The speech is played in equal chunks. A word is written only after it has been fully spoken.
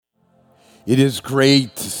It is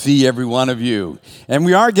great to see every one of you. And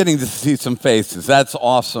we are getting to see some faces. That's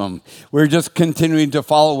awesome. We're just continuing to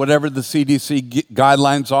follow whatever the CDC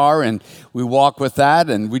guidelines are, and we walk with that,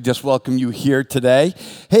 and we just welcome you here today.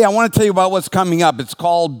 Hey, I want to tell you about what's coming up. It's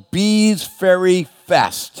called Bees Ferry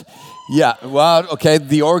Fest. Yeah, well, okay,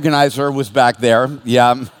 the organizer was back there.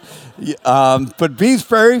 Yeah. But Bees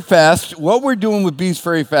Ferry Fest, what we're doing with Bees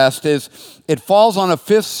Ferry Fest is it falls on a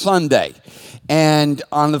fifth Sunday. And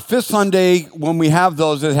on the fifth Sunday, when we have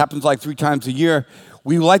those, it happens like 3 times a year,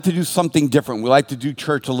 we like to do something different. We like to do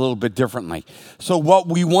church a little bit differently. So what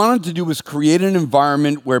we wanted to do was create an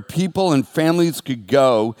environment where people and families could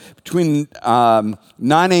go between 9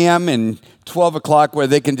 a.m. and 12 o'clock where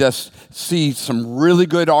they can just see some really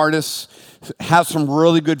good artists, have some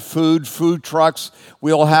really good food trucks.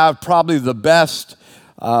 We'll have probably the best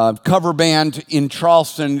cover band in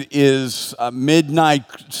Charleston is Midnight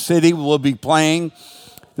City. We'll be playing.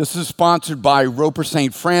 This is sponsored by Roper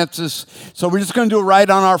St. Francis. So we're just going to do it right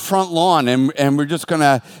on our front lawn, and we're just going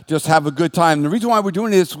to just have a good time. The reason why we're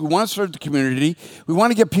doing it is we want to serve the community. We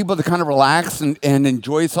want to get people to kind of relax and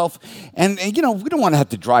enjoy yourself. And, you know, we don't want to have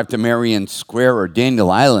to drive to Marion Square or Daniel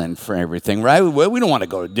Island for everything, right? We don't want to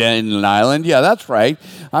go to Daniel Island. Yeah, that's right.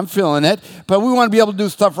 I'm feeling it. But we want to be able to do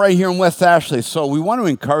stuff right here in West Ashley. So we want to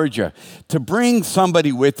encourage you to bring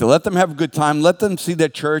somebody with you. Let them have a good time. Let them see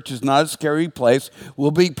that church is not a scary place.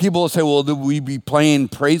 People will say, well, do we be playing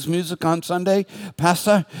praise music on Sunday,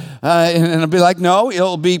 Pastor? And I'll be like, no,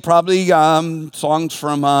 it'll be probably songs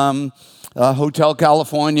from Hotel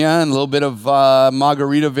California and a little bit of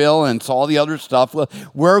Margaritaville and all the other stuff.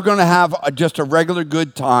 We're going to have just a regular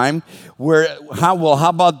good time. How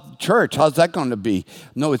about church? How's that going to be?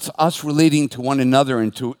 No, it's us relating to one another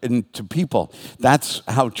and to people. That's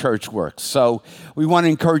how church works. So we want to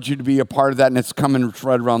encourage you to be a part of that, and it's coming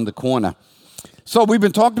right around the corner. So we've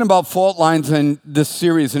been talking about fault lines in this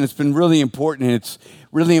series, and it's been really important, and it's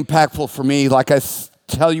really impactful for me. Like I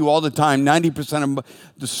tell you all the time, 90%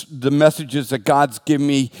 of the messages that God's given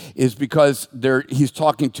me is because He's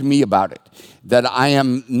talking to me about it, that I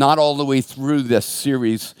am not all the way through this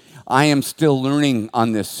series. I am still learning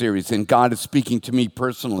on this series, and God is speaking to me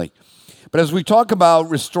personally. But as we talk about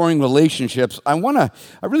restoring relationships, I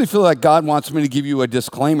really feel like God wants me to give you a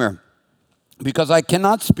disclaimer, because I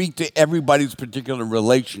cannot speak to everybody's particular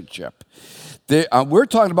relationship. We're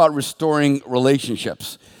talking about restoring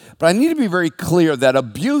relationships. But I need to be very clear that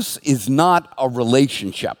abuse is not a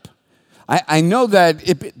relationship. I know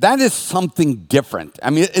that that is something different.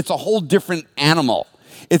 I mean, it's a whole different animal.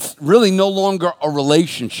 It's really no longer a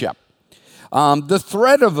relationship. The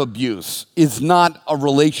threat of abuse is not a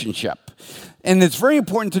relationship. And it's very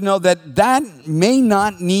important to know that may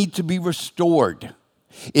not need to be restored.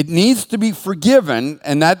 It needs to be forgiven,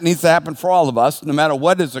 and that needs to happen for all of us, no matter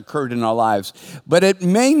what has occurred in our lives. But it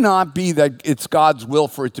may not be that it's God's will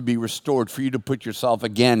for it to be restored, for you to put yourself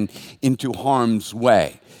again into harm's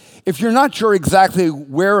way. If you're not sure exactly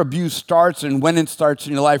where abuse starts and when it starts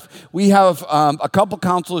in your life, we have a couple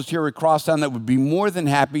counselors here at Crosstown that would be more than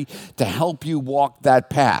happy to help you walk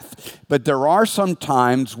that path. But there are some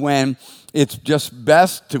times when it's just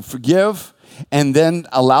best to forgive and then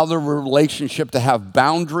allow the relationship to have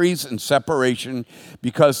boundaries and separation,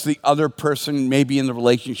 because the other person maybe in the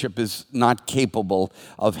relationship is not capable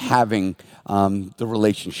of having the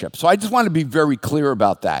relationship. So I just want to be very clear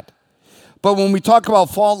about that. But when we talk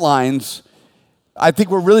about fault lines, I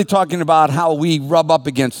think we're really talking about how we rub up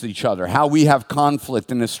against each other, how we have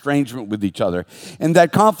conflict and estrangement with each other. And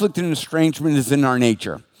that conflict and estrangement is in our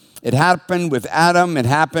nature. It happened with Adam. It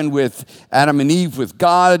happened with Adam and Eve with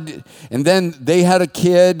God. And then they had a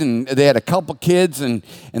kid, and they had a couple kids, and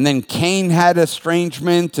then Cain had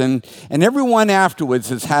estrangement. And everyone afterwards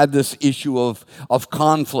has had this issue of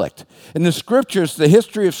conflict. In the scriptures, the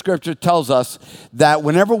history of scripture tells us that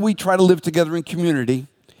whenever we try to live together in community,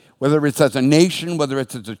 whether it's as a nation, whether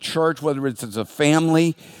it's as a church, whether it's as a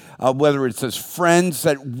family, whether it's as friends,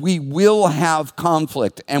 that we will have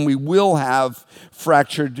conflict and we will have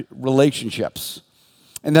fractured relationships.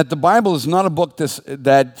 And that the Bible is not a book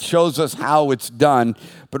that shows us how it's done,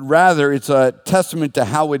 but rather it's a testament to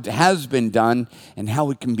how it has been done and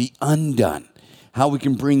how it can be undone, how we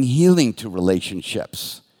can bring healing to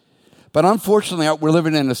relationships. But unfortunately, we're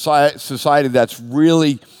living in a society that's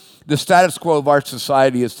really, the status quo of our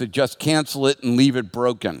society is to just cancel it and leave it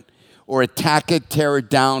broken, or attack it, tear it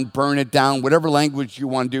down, burn it down, whatever language you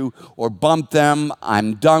want to do, or bump them.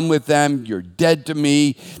 I'm done with them. You're dead to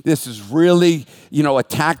me. This is really,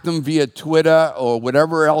 attack them via Twitter or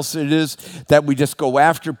whatever else it is, that we just go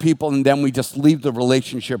after people and then we just leave the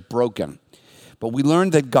relationship broken. But we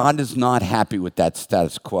learned that God is not happy with that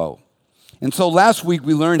status quo. And so last week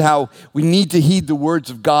we learned how we need to heed the words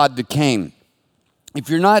of God to Cain. If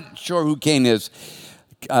you're not sure who Cain is,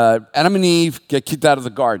 Adam and Eve get kicked out of the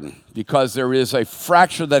garden because there is a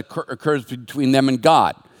fracture that occurs between them and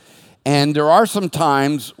God. And there are some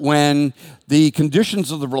times when the conditions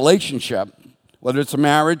of the relationship, whether it's a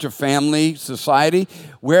marriage, a family, society,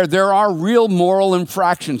 where there are real moral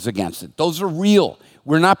infractions against it. Those are real.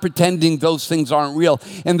 We're not pretending those things aren't real.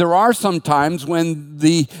 And there are some times when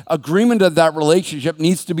the agreement of that relationship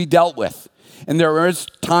needs to be dealt with. And there is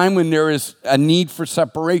time when there is a need for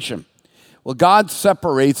separation. Well, God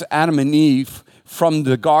separates Adam and Eve from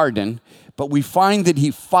the garden, but we find that he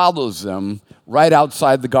follows them right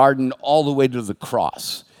outside the garden all the way to the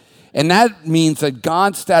cross. And that means that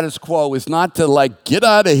God's status quo is not to get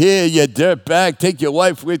out of here, you dirtbag, take your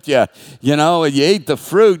wife with you. You ate the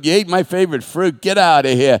fruit, you ate my favorite fruit, get out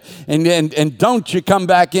of here. And don't you come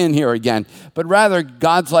back in here again. But rather,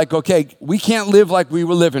 God's like, okay, we can't live like we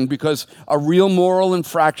were living because a real moral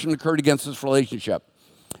infraction occurred against this relationship.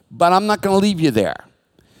 But I'm not going to leave you there.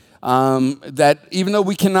 That even though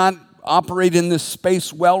we cannot operate in this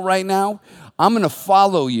space well right now, I'm going to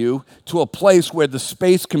follow you to a place where the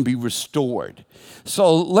space can be restored.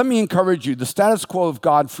 So let me encourage you. The status quo of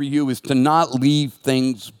God for you is to not leave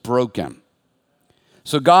things broken.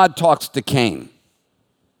 So God talks to Cain.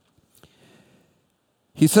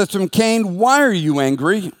 He says to him, Cain, why are you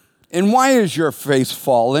angry? And why is your face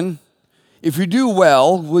fallen? If you do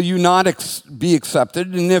well, will you not be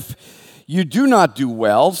accepted? And if you do not do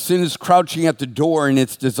well, sin is crouching at the door and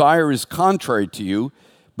its desire is contrary to you,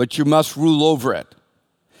 but you must rule over it.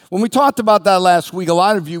 When we talked about that last week, a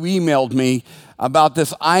lot of you emailed me about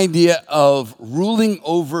this idea of ruling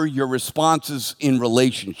over your responses in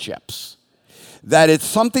relationships. That it's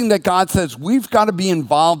something that God says, we've got to be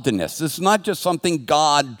involved in this. This is not just something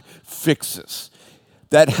God fixes.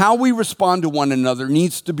 That how we respond to one another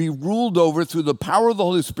needs to be ruled over through the power of the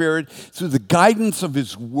Holy Spirit, through the guidance of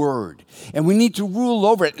his word. And we need to rule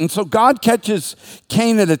over it. And so God catches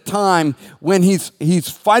Cain at a time when he's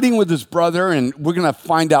fighting with his brother, and we're going to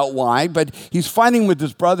find out why, but he's fighting with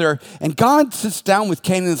his brother, and God sits down with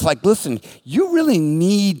Cain and is like, listen, you really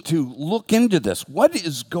need to look into this. What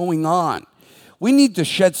is going on? We need to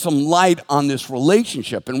shed some light on this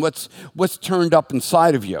relationship and what's turned up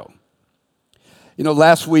inside of you.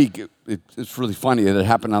 Last week, it's really funny that it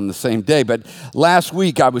happened on the same day, but last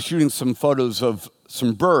week I was shooting some photos of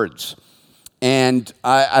some birds. And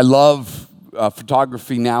I love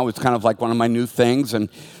photography now. It's kind of like one of my new things. And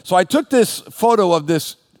so I took this photo of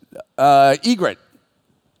this egret.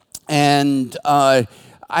 And I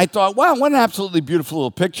thought, wow, what an absolutely beautiful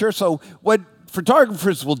little picture. So what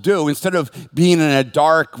photographers will do, instead of being in a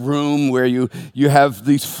dark room where you have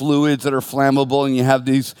these fluids that are flammable and you have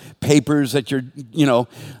these papers that you're,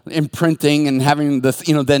 imprinting and having this,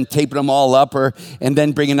 then taping them all up and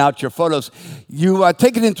then bringing out your photos, you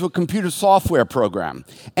take it into a computer software program,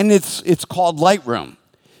 and it's called Lightroom.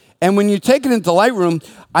 And when you take it into Lightroom,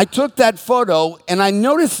 I took that photo and I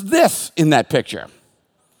noticed this in that picture.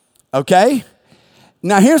 Okay?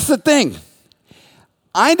 Now here's the thing.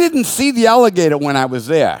 I didn't see the alligator when I was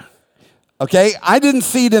there, okay? I didn't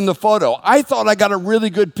see it in the photo. I thought I got a really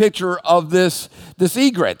good picture of this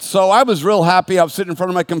egret. So I was real happy. I was sitting in front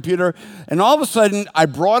of my computer, and all of a sudden, I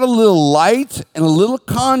brought a little light and a little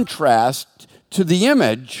contrast to the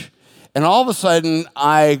image, and all of a sudden,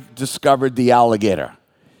 I discovered the alligator,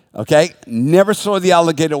 okay? Never saw the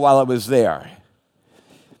alligator while I was there.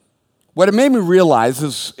 What it made me realize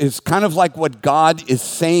is kind of like what God is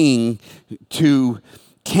saying to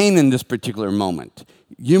Cain in this particular moment.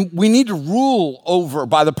 We need to rule over,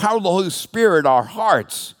 by the power of the Holy Spirit, our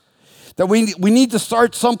hearts. That we need to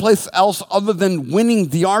start someplace else other than winning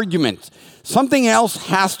the argument. Something else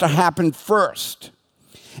has to happen first.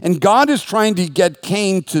 And God is trying to get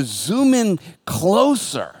Cain to zoom in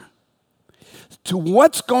closer to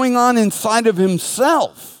what's going on inside of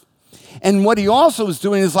himself. And what he also is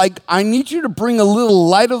doing is I need you to bring a little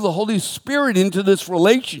light of the Holy Spirit into this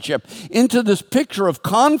relationship, into this picture of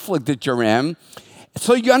conflict that you're in,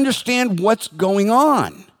 so you understand what's going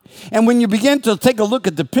on. And when you begin to take a look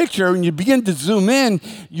at the picture and you begin to zoom in,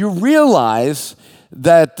 you realize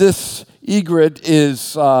that this egret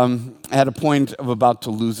is at a point of about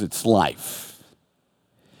to lose its life.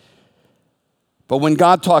 But when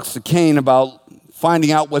God talks to Cain about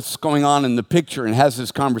finding out what's going on in the picture and has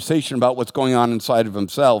this conversation about what's going on inside of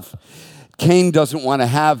himself, Cain doesn't want to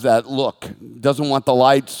have that look, doesn't want the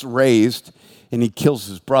lights raised, and he kills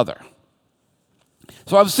his brother.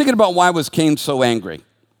 So I was thinking about why was Cain so angry?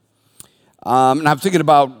 And I'm thinking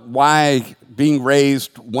about why being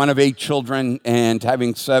raised one of 8 children and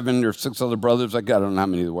having 7 or 6 other brothers, I don't know how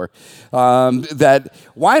many there were, that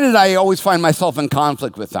why did I always find myself in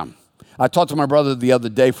conflict with them? I talked to my brother the other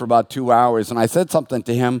day for about 2 hours, and I said something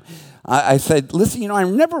to him. I said, listen, I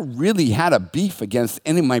never really had a beef against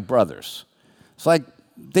any of my brothers. It's like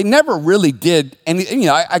they never really did any,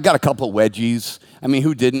 I got a couple of wedgies. I mean,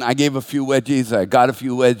 who didn't? I gave a few wedgies. I got a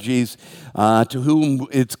few wedgies. To whom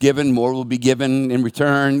it's given, more will be given in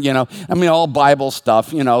return, I mean, all Bible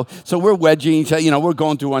stuff, So we're wedging, we're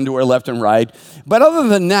going through underwear left and right. But other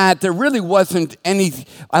than that, there really wasn't any.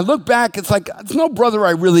 I look back, it's like, it's no brother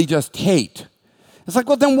I really just hate. It's like,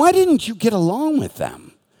 well, then why didn't you get along with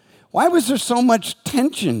them? Why was there so much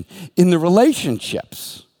tension in the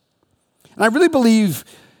relationships? And I really believe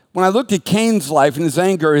when I looked at Cain's life and his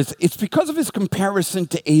anger, it's because of his comparison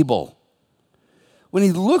to Abel. When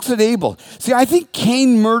he looks at Abel, see, I think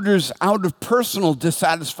Cain murders out of personal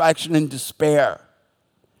dissatisfaction and despair.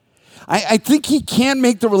 I think he can't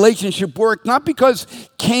make the relationship work, not because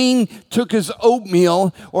Cain took his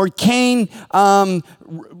oatmeal, or Cain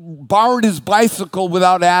borrowed his bicycle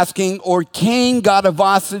without asking, or Cain got a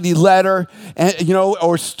varsity letter,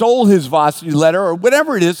 or stole his varsity letter, or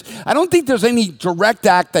whatever it is. I don't think there's any direct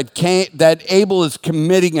act that Abel is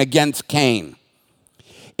committing against Cain.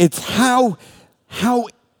 It's how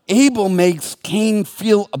Abel makes Cain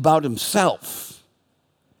feel about himself.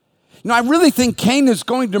 I really think Cain is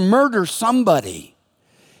going to murder somebody.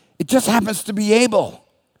 It just happens to be Abel.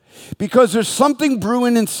 Because there's something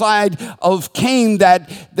brewing inside of Cain that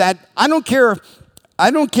I don't care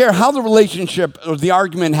how the relationship or the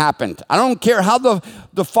argument happened. I don't care how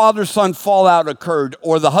the father-son fallout occurred,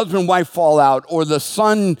 or the husband-wife fallout, or the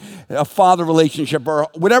son-father relationship, or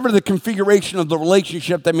whatever the configuration of the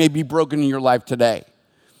relationship that may be broken in your life today.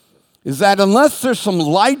 Is that unless there's some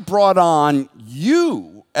light brought on you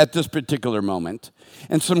at this particular moment,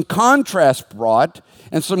 and some contrast brought,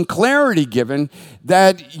 and some clarity given,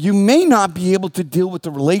 that you may not be able to deal with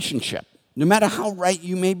the relationship, no matter how right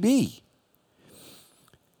you may be.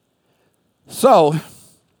 So,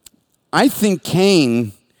 I think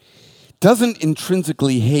Cain doesn't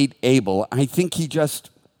intrinsically hate Abel. I think he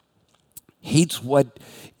just hates what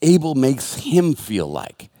Abel makes him feel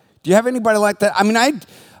like. Do you have anybody like that? I mean,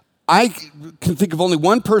 I can think of only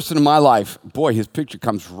one person in my life, boy, his picture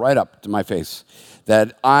comes right up to my face,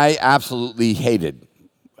 that I absolutely hated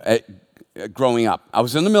growing up. I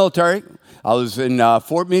was in the military. I was in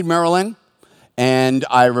Fort Meade, Maryland, and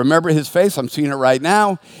I remember his face. I'm seeing it right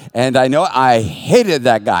now, and I know I hated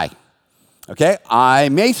that guy. Okay? I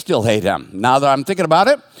may still hate him. Now that I'm thinking about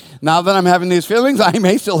it, now that I'm having these feelings, I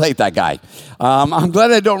may still hate that guy. I'm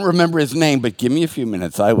glad I don't remember his name, but give me a few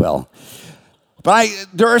minutes, I will. But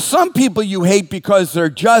there are some people you hate because they're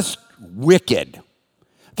just wicked.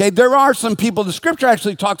 Okay, there are some people, the scripture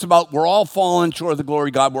actually talks about we're all fallen short of the glory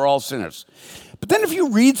of God, we're all sinners. But then if you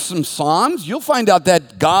read some Psalms, you'll find out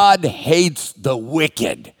that God hates the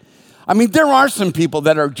wicked. I mean, there are some people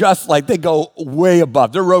that are just like, they go way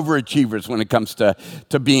above. They're overachievers when it comes to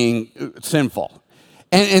being sinful.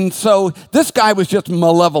 And so this guy was just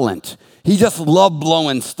malevolent. He just loved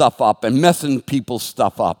blowing stuff up and messing people's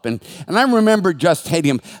stuff up. And I remember just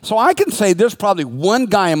hating him. So I can say there's probably one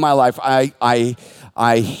guy in my life I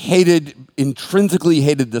hated, intrinsically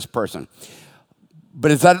hated this person.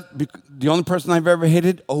 But is that the only person I've ever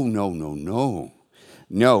hated? Oh, no.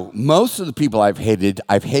 No, most of the people I've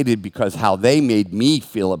hated because how they made me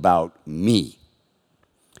feel about me.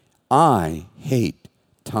 I hate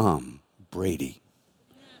Tom Brady.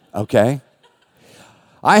 Okay?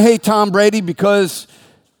 I hate Tom Brady because,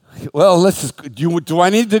 well, do I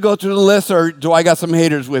need to go through the list, or do I got some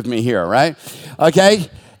haters with me here, right? Okay?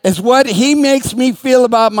 It's what he makes me feel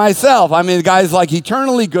about myself. I mean, the guy's like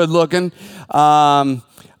eternally good looking.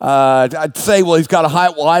 I'd say, well, he's got a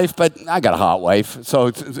hot wife, but I got a hot wife,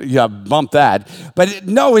 so yeah, bump that. But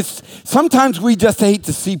it's sometimes we just hate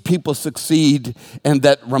to see people succeed, and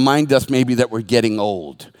that remind us maybe that we're getting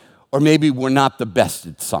old, or maybe we're not the best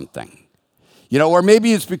at something. Or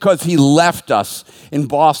maybe it's because he left us in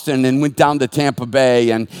Boston and went down to Tampa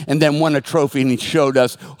Bay and then won a trophy, and he showed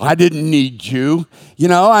us, I didn't need you.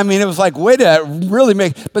 I mean, it was like, way to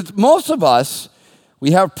really but most of us,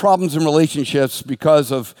 we have problems in relationships because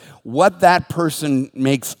of what that person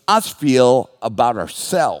makes us feel about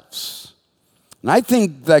ourselves. And I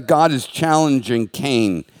think that God is challenging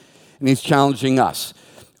Cain, and he's challenging us.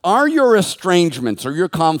 Are your estrangements or your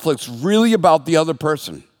conflicts really about the other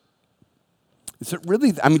person? Is it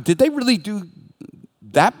really, did they really do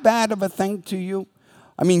that bad of a thing to you?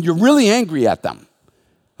 You're really angry at them.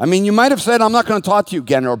 You might have said, I'm not going to talk to you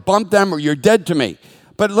again, or bump them, or you're dead to me.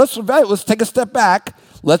 But let's evaluate. Let's take a step back.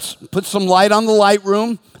 Let's put some light on the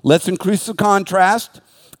Lightroom. Let's increase the contrast.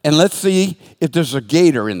 And let's see if there's a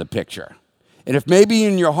gator in the picture. And if maybe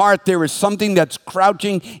in your heart there is something that's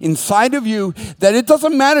crouching inside of you that it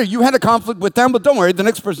doesn't matter. You had a conflict with them, but don't worry. The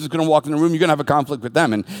next person is going to walk in the room. You're going to have a conflict with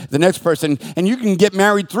them. And the next person, and you can get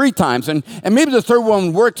married 3 times. And maybe the third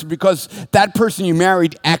one works because that person you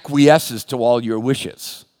married acquiesces to all your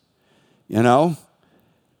wishes. You know?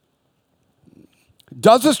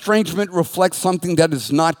 Does estrangement reflect something that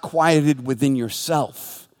is not quieted within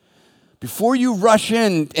yourself? Before you rush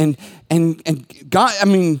in and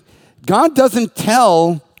God doesn't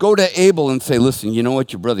go to Abel and say, listen, you know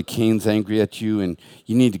what, your brother Cain's angry at you and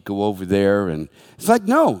you need to go over there. And it's like,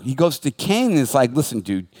 no, he goes to Cain and it's like, listen,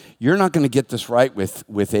 dude, you're not going to get this right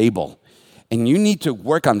with Abel. And you need to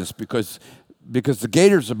work on this because the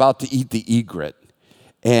gator's about to eat the egret.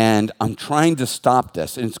 And I'm trying to stop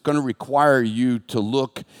this. And it's going to require you to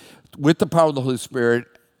look with the power of the Holy Spirit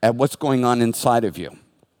at what's going on inside of you.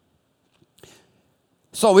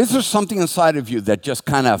 So is there something inside of you that just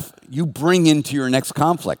kind of you bring into your next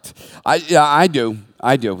conflict? I do.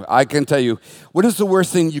 I can tell you, what is the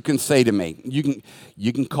worst thing you can say to me?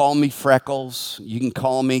 You can call me freckles. You can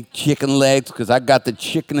call me chicken legs because I got the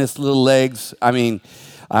chickenest little legs. I mean,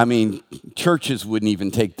 churches wouldn't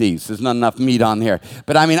even take these. There's not enough meat on here.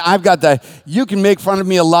 But I've got you can make fun of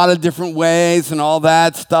me a lot of different ways and all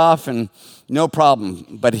that stuff, and no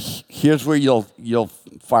problem. But here's where you'll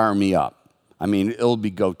fire me up. It'll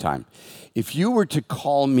be go time. If you were to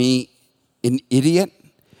call me an idiot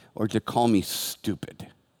or to call me stupid.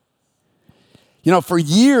 For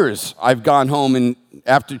years I've gone home and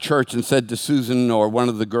after church and said to Susan or one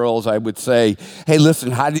of the girls, I would say, hey,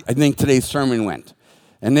 listen, how do I think today's sermon went?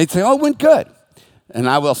 And they'd say, oh, it went good. And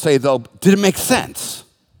I will say, though, did it make sense?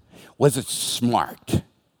 Was it smart?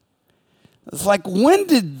 It's like, when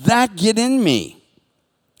did that get in me?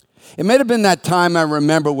 It may have been that time I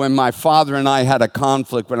remember when my father and I had a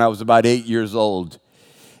conflict when I was about 8 years old.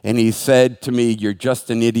 And he said to me, you're just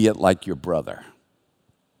an idiot like your brother.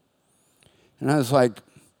 And I was like,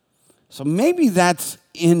 so maybe that's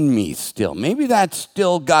in me still. Maybe that's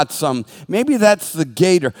still got some, maybe that's the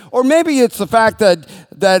gator. Or maybe it's the fact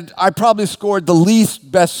that I probably scored the least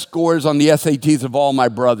best scores on the SATs of all my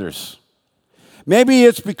brothers. Maybe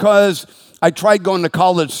it's because I tried going to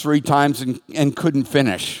college 3 times and couldn't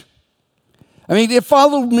finish. It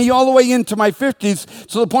followed me all the way into my 50s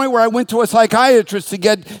to the point where I went to a psychiatrist to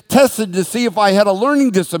get tested to see if I had a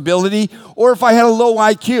learning disability or if I had a low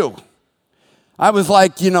IQ. I was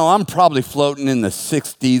like, I'm probably floating in the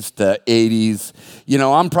 60s to 80s.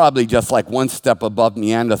 I'm probably just like one step above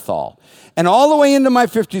Neanderthal. And all the way into my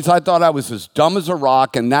 50s, I thought I was as dumb as a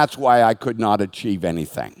rock, and that's why I could not achieve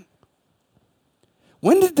anything.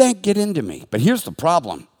 When did that get into me? But here's the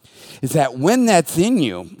problem. Is that when that's in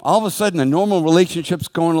you, all of a sudden a normal relationship's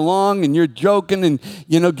going along and you're joking and,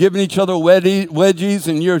 giving each other wedgies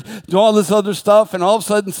and you're doing all this other stuff, and all of a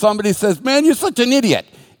sudden somebody says, man, you're such an idiot,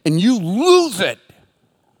 and you lose it.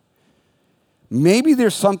 Maybe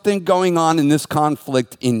there's something going on in this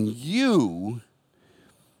conflict in you,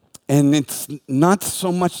 and it's not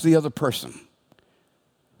so much the other person.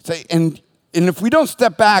 And if we don't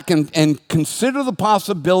step back and consider the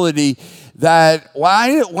possibility that why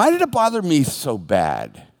did it bother me so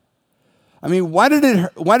bad? Why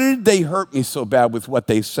did they hurt me so bad with what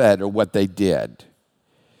they said or what they did?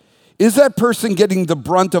 Is that person getting the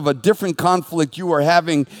brunt of a different conflict you are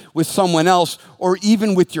having with someone else or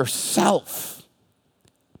even with yourself?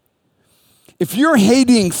 If you're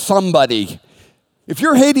hating somebody, if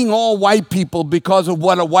you're hating all white people because of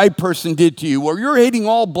what a white person did to you, or you're hating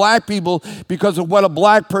all black people because of what a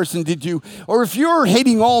black person did to you, or if you're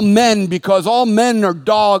hating all men because all men are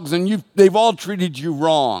dogs and they've all treated you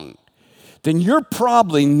wrong, then you're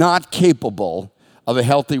probably not capable of a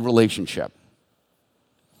healthy relationship.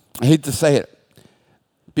 I hate to say it.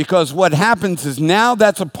 Because what happens is now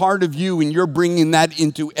that's a part of you and you're bringing that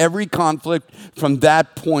into every conflict from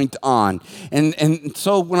that point on. And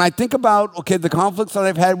so when I think about, the conflicts that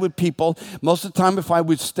I've had with people, most of the time if I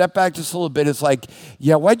would step back just a little bit, it's like,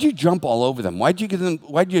 yeah, why'd you jump all over them? Why'd you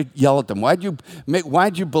yell at them? Why'd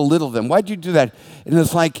you belittle them? Why'd you do that? And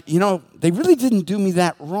it's like, they really didn't do me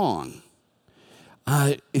that wrong.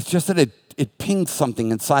 It's just that it pinged something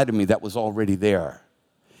inside of me that was already there.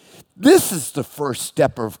 This is the first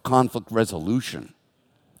step of conflict resolution.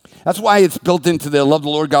 That's why it's built into the love the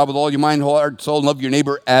Lord God with all your mind, heart, soul, and love your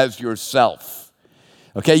neighbor as yourself.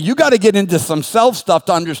 Okay, you got to get into some self stuff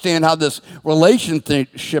to understand how this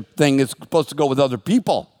relationship thing is supposed to go with other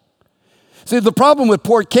people. See, the problem with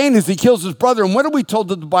poor Cain is he kills his brother. And what are we told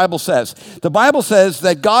that the Bible says? The Bible says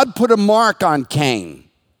that God put a mark on Cain.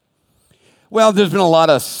 Well, there's been a lot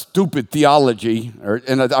of stupid theology,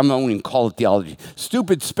 and I'm not even call it theology,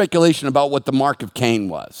 stupid speculation about what the mark of Cain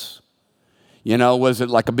was. You know, was it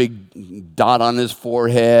like a big dot on his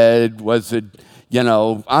forehead? Was it,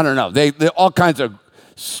 I don't know. They all kinds of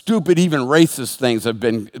stupid, even racist things have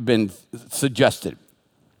been suggested.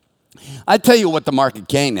 I tell you what the mark of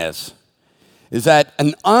Cain is that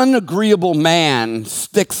an unagreeable man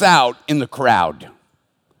sticks out in the crowd.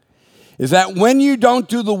 Is that when you don't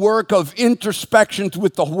do the work of introspection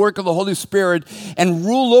with the work of the Holy Spirit and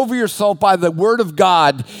rule over yourself by the Word of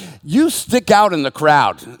God, you stick out in the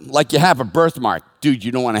crowd like you have a birthmark. Dude,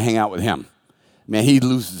 you don't want to hang out with him. Man, he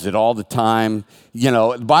loses it all the time.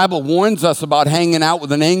 The Bible warns us about hanging out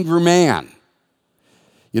with an angry man.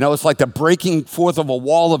 It's like the breaking forth of a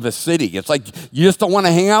wall of a city. It's like you just don't want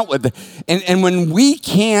to hang out with it. And when we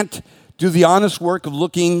can't do the honest work of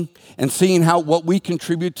looking and seeing what we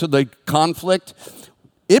contribute to the conflict,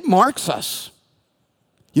 it marks us.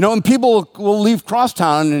 And people will leave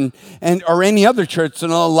Crosstown or any other church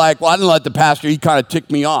and they're like, well, I didn't let the pastor, he kind of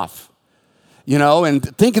ticked me off.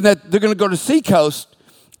 And thinking that they're going to go to Seacoast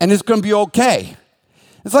and it's going to be okay.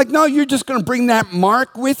 It's like, no, you're just going to bring that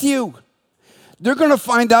mark with you. They're going to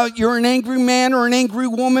find out you're an angry man or an angry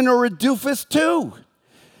woman or a doofus too.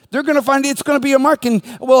 They're going to find it's going to be a mark. And,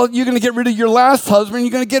 well, you're going to get rid of your last husband.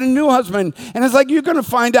 You're going to get a new husband. And it's like you're going to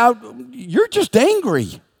find out you're just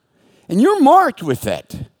angry. And you're marked with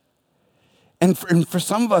it. And for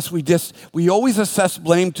some of us, we always assess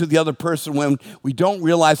blame to the other person when we don't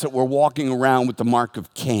realize that we're walking around with the mark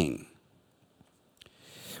of Cain.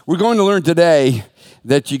 We're going to learn today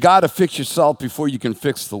that you got to fix yourself before you can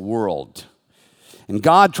fix the world. And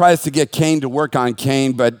God tries to get Cain to work on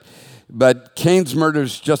Cain, but Cain's murder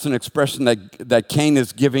is just an expression that Cain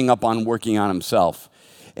is giving up on working on himself.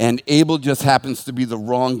 And Abel just happens to be the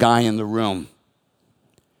wrong guy in the room.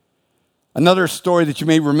 Another story that you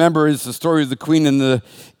may remember is the story of the queen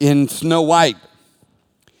in Snow White.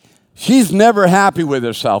 She's never happy with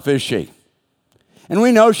herself, is she? And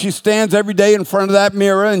we know she stands every day in front of that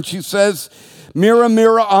mirror and she says, "Mirror,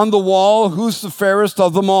 mirror on the wall, who's the fairest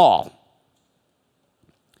of them all?"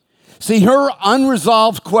 See, her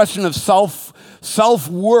unresolved question of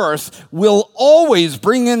self-worth will always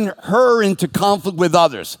bring her into conflict with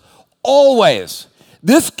others. Always.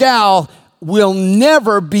 This gal will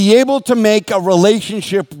never be able to make a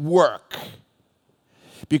relationship work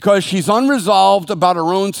because she's unresolved about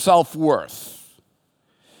her own self-worth.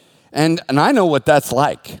 And I know what that's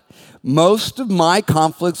like. Most of my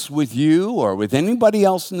conflicts with you or with anybody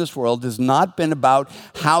else in this world has not been about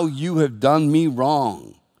how you have done me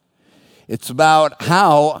wrong. It's about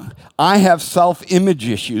how I have self-image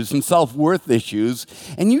issues and self-worth issues,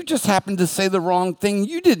 and you just happened to say the wrong thing.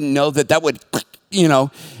 You didn't know that would,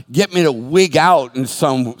 get me to wig out in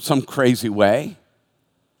some crazy way.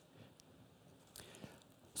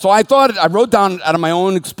 So I wrote down, out of my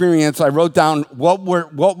own experience, I wrote down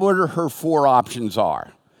what her four options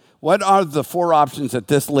are. What are the four options that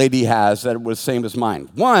this lady has that was the same as mine?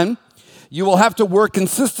 One, you will have to work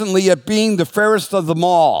consistently at being the fairest of them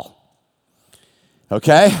all.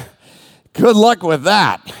 Okay? Good luck with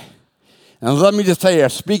that. And let me just tell you,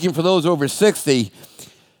 speaking for those over 60,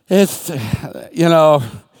 it's,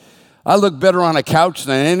 I look better on a couch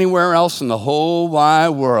than anywhere else in the whole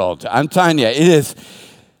wide world. I'm telling you, it is,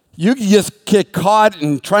 you can just get caught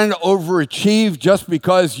in trying to overachieve just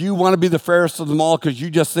because you want to be the fairest of them all because you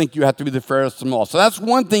just think you have to be the fairest of them all. So that's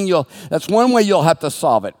one way you'll have to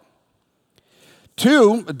solve it.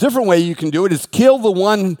 Two, a different way you can do it is kill the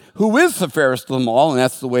one who is the fairest of them all, and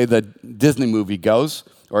that's the way the Disney movie goes,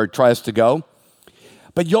 or tries to go.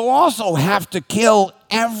 But you'll also have to kill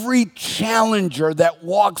every challenger that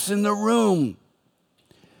walks in the room.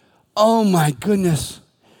 Oh my goodness.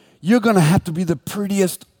 You're going to have to be the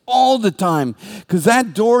prettiest all the time because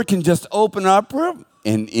that door can just open up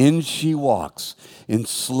and in she walks in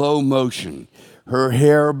slow motion, her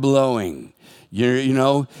hair blowing.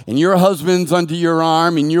 And your husband's under your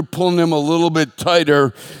arm and you're pulling him a little bit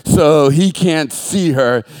tighter so he can't see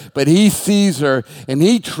her, but he sees her and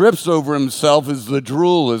he trips over himself as the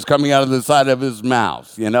drool is coming out of the side of his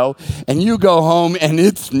mouth, and you go home and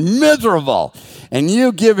it's miserable and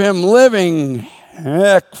you give him living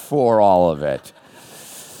heck for all of it.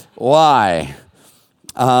 Why?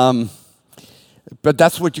 But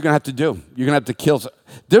that's what you're going to have to do. You're going to have to kill.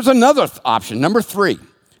 There's another option, number 3.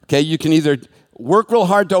 Okay, you can either work real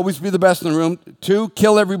hard to always be the best in the room. 2,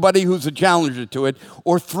 kill everybody who's a challenger to it.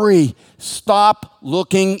 Or 3, stop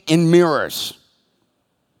looking in mirrors.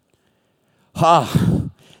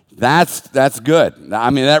 That's good. I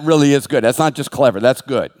mean, that really is good. That's not just clever. That's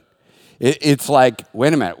good. It's like,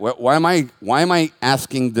 wait a minute. Why am I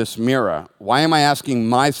asking this mirror? Why am I asking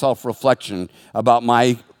my self-reflection about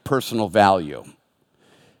my personal value?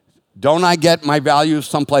 Don't I get my value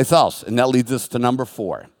someplace else? And that leads us to number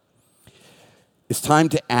 4. It's time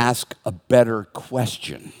to ask a better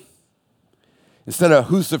question. Instead of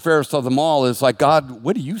who's the fairest of them all, it's like, God,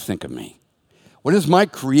 what do you think of me? What does my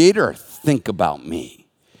Creator think about me?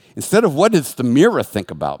 Instead of what does the mirror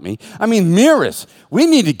think about me? I mean, mirrors. We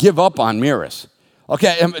need to give up on mirrors.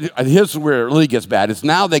 Okay, here's where it really gets bad. It's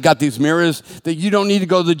now they got these mirrors that you don't need to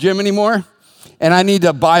go to the gym anymore, and I need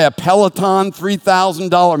to buy a Peloton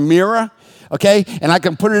 $3,000 mirror, okay? And I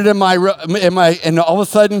can put it in my, and all of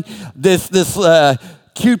a sudden, this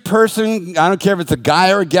cute person, I don't care if it's a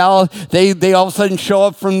guy or a gal, they all of a sudden show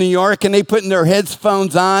up from New York and they put in their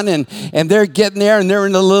headphones on and they're getting there and they're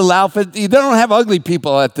in a little outfit. They don't have ugly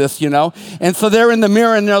people at this, And so they're in the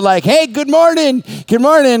mirror and they're like, hey, good morning.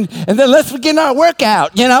 And then let's begin our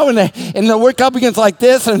workout, and the workout begins like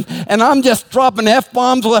this and I'm just dropping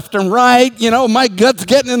F-bombs left and right, my gut's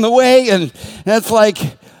getting in the way and it's like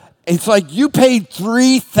you paid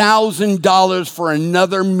 $3,000 for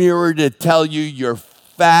another mirror to tell you you're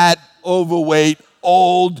fat, overweight,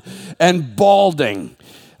 old, and balding.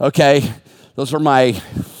 Okay, those are my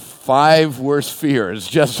 5 worst fears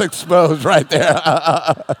just exposed right there.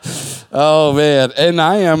 Oh man, and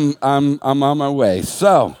I'm on my way.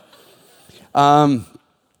 So, some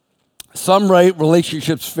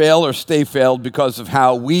relationships fail or stay failed because of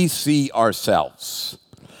how we see ourselves.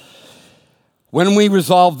 When we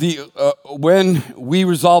resolve the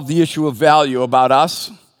issue of value about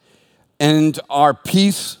us, and our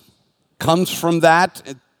peace comes from that,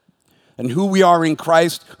 and who we are in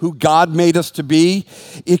Christ, who God made us to be,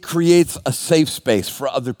 it creates a safe space for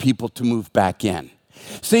other people to move back in.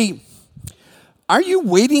 See, are you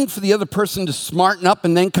waiting for the other person to smarten up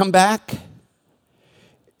and then come back?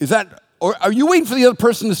 Or are you waiting for the other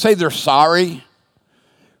person to say they're sorry?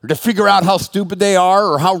 Or to figure out how stupid they are,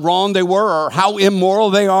 or how wrong they were, or how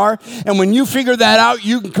immoral they are? And when you figure that out,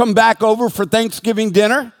 you can come back over for Thanksgiving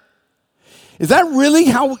dinner? Is that really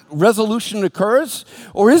how resolution occurs?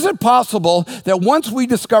 Or is it possible that once we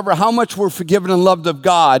discover how much we're forgiven and loved of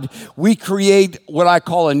God, we create what I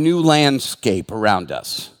call a new landscape around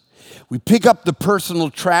us? We pick up the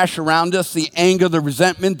personal trash around us, the anger, the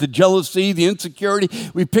resentment, the jealousy, the insecurity.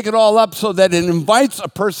 We pick it all up so that it invites a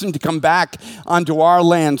person to come back onto our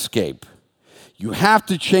landscape. You have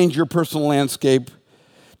to change your personal landscape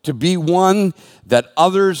to be one that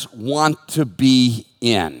others want to be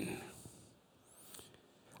in.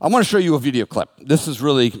 I want to show you a video clip. This is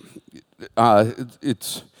really,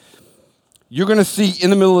 you're going to see in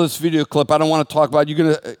the middle of this video clip, I don't want to talk about it,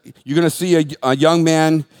 you're going to see a young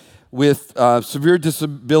man with severe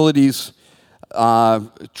disabilities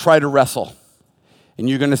try to wrestle. And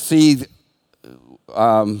you're going to see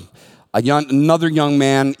another young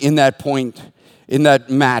man in that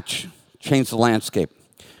match change the landscape.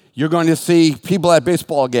 You're going to see people at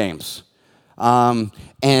baseball games.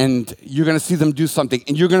 And you're going to see them do something.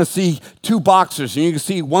 And you're going to see 2 boxers, and you can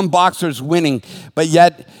see one boxer's winning, but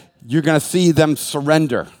yet you're going to see them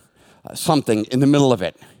surrender something in the middle of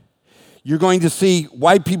it. You're going to see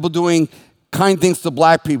white people doing kind things to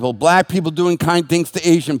black people doing kind things to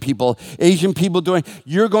Asian people doing.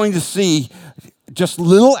 You're going to see just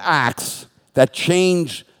little acts that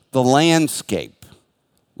change the landscape.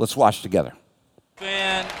 Let's watch together.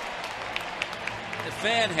 The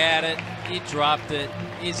fan had it. He dropped it.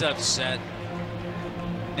 He's upset.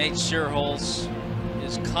 Nate Scherholz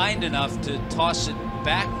is kind enough to toss it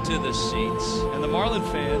back to the seats. And the Marlin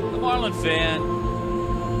fan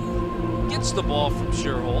Gets the ball from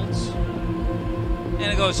Scherholz.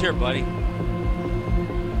 And it goes, here, buddy.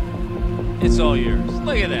 It's all yours.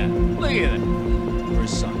 Look at that. Look at it. For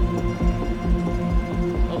his son.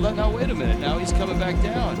 Oh, now wait a minute. Now he's coming back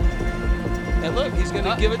down. And look, he's going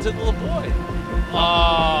to give it to the little boy.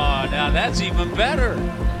 Oh, now that's even better.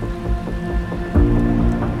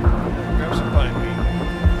 Grab some pine meat.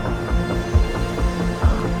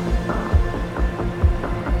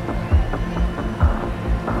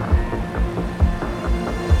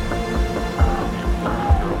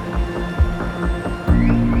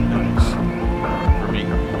 Nice. For me.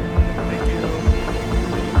 Thank you.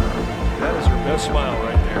 That is her best smile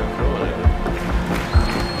right there. Go ahead.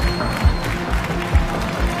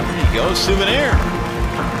 There you go, souvenir.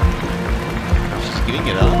 She's getting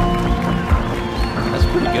it up. That's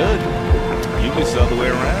pretty good. You can sell the way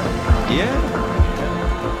around. Yeah.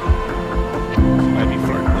 Might be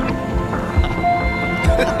flirting with him.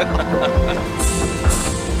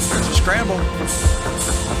 There's a scramble.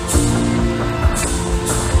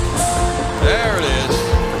 There it is.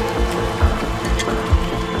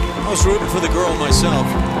 I was rooting for the girl myself.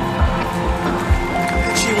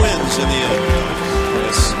 And she wins in the end.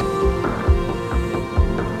 Yes.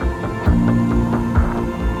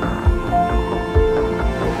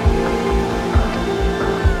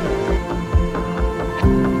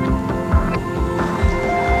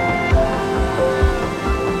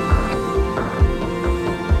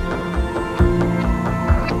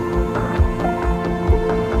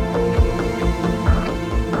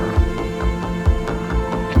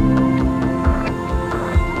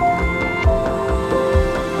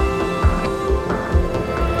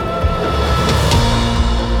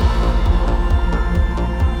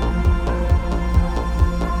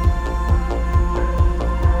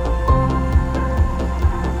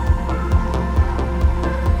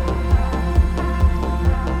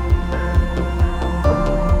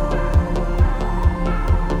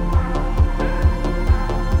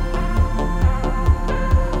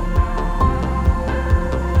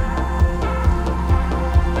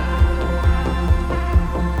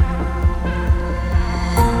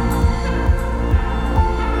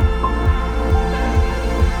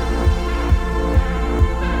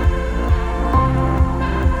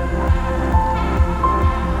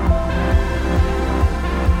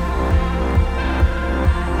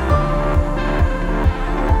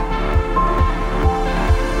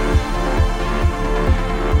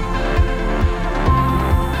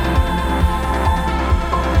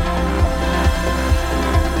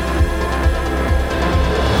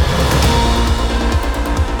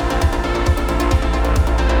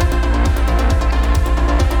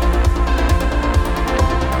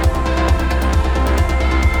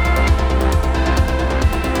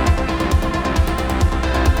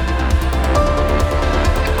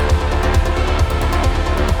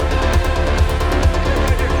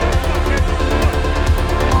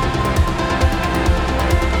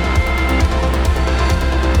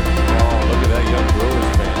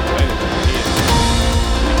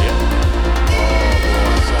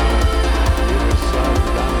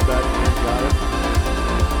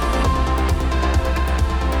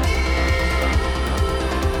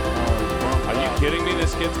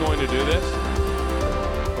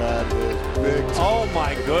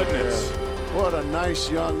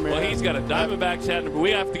 Young man. Well, he's got a Diamondbacks hat, but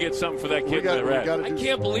we have to get something for that kid in the red. I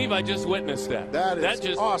can't believe I just witnessed that. That is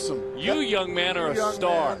just awesome. You young man are a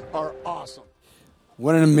star. Are awesome.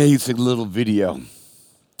 What an amazing little video.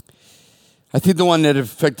 I think the one that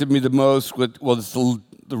affected me the most was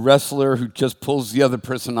the wrestler who just pulls the other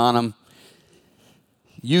person on him,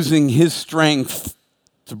 using his strength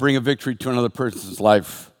to bring a victory to another person's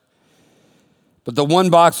life. But the one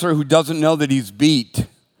boxer who doesn't know that he's beat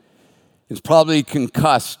is probably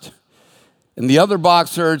concussed. And the other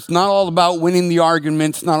boxer, it's not all about winning the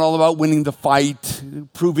argument. It's not all about winning the fight,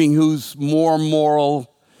 proving who's more moral.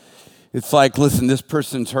 It's like, listen, this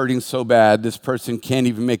person's hurting so bad. This person can't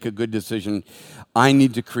even make a good decision. I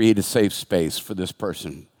need to create a safe space for this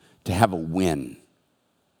person to have a win.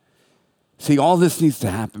 See, all this needs to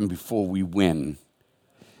happen before we win,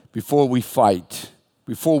 before we fight,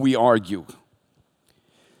 before we argue.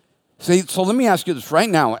 See, so let me ask you this right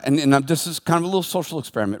now, and this is kind of a little social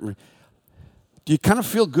experiment. Do you kind of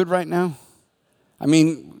feel good right now? I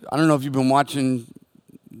mean, I don't know if you've been watching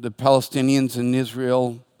the Palestinians in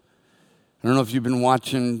Israel. I don't know if you've been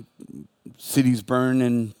watching cities burn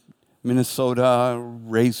in Minnesota,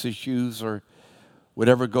 race issues, or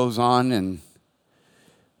whatever goes on. And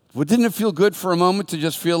didn't it feel good for a moment to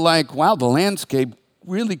just feel like, wow, the landscape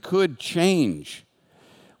really could change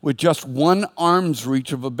with just one arm's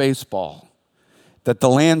reach of a baseball, that the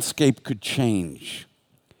landscape could change.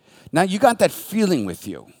 Now, you got that feeling with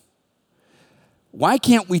you. Why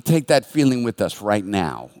can't we take that feeling with us right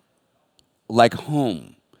now? Like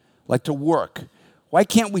home, like to work. Why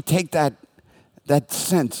can't we take that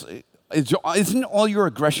sense? Isn't all your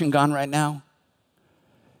aggression gone right now?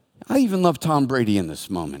 I even love Tom Brady in this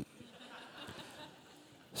moment.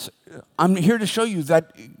 So I'm here to show you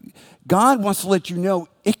that God wants to let you know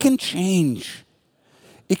it can change.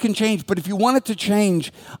 It can change, but if you want it to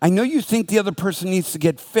change, I know you think the other person needs to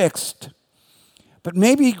get fixed, but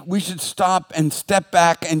maybe we should stop and step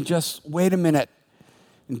back and just wait a minute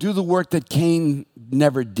and do the work that Cain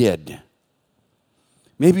never did.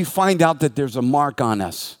 Maybe find out that there's a mark on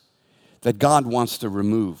us that God wants to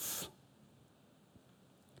remove.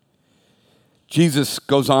 Jesus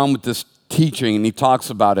goes on with this teaching and he talks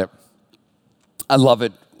about it. I love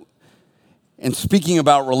it. And speaking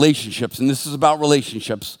about relationships, and this is about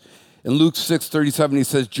relationships, In Luke 6:37, he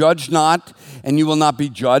says, "Judge not, and you will not be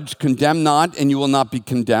judged. Condemn not, and you will not be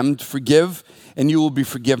condemned. Forgive, and you will be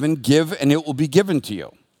forgiven. Give, and it will be given to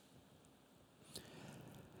you."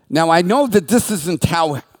 Now, I know that this isn't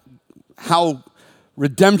how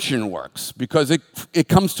redemption works, because it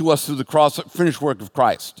comes to us through the cross, finished work of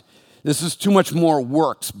Christ. This is too much more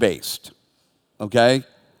works-based, okay?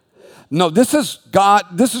 No, this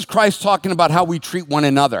is Christ talking about how we treat one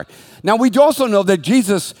another. Now, we also know that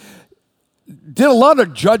Jesus did a lot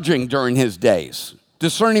of judging during his days,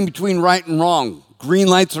 discerning between right and wrong, green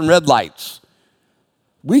lights and red lights.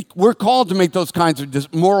 We're called to make those kinds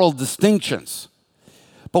of moral distinctions.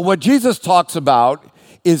 But what Jesus talks about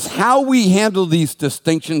is how we handle these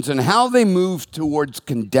distinctions and how they move towards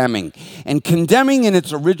condemning. And condemning in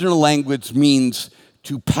its original language means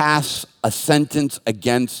to pass a sentence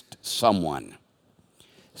against someone.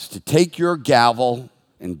 It's to take your gavel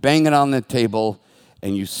and bang it on the table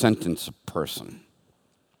and you sentence a person.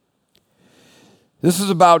 This is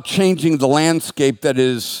about changing the landscape that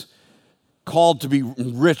is called to be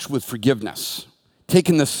rich with forgiveness,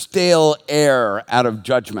 taking the stale air out of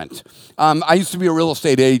judgment. I used to be a real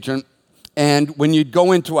estate agent, and when you'd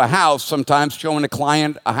go into a house, sometimes showing a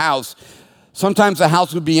client a house, sometimes the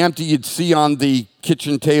house would be empty. You'd see on the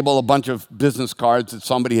kitchen table a bunch of business cards that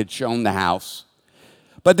somebody had shown the house.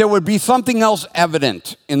 But there would be something else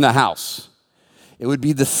evident in the house. It would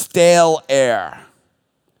be the stale air.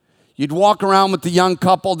 You'd walk around with the young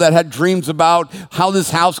couple that had dreams about how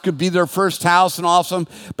this house could be their first house and awesome.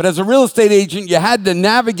 But as a real estate agent, you had to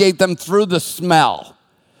navigate them through the smell.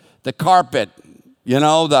 The carpet,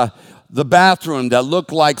 the bathroom that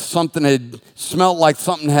looked like smelled like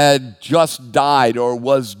something had just died or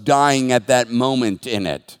was dying at that moment in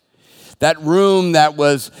it. That room that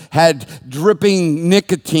had dripping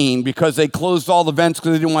nicotine because they closed all the vents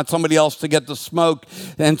because they didn't want somebody else to get the smoke,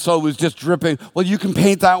 and so it was just dripping. Well, you can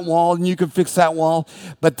paint that wall and you can fix that wall,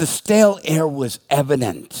 but the stale air was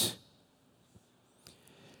evident.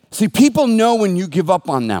 See, people know when you give up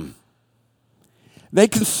on them. They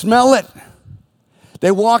can smell it.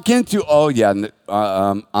 They walk into,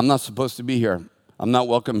 I'm not supposed to be here. I'm not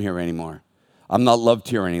welcome here anymore. I'm not loved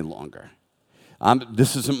here any longer.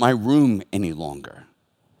 This isn't my room any longer.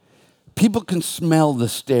 People can smell the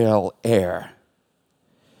stale air.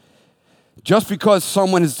 Just because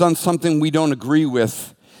someone has done something we don't agree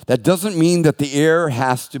with, that doesn't mean that the air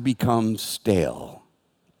has to become stale.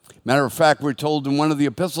 Matter of fact, we're told in one of the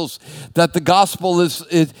epistles that the gospel is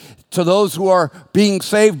to those who are being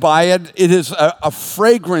saved by it, it is a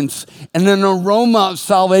fragrance and an aroma of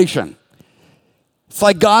salvation. It's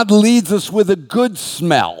like God leads us with a good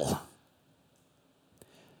smell.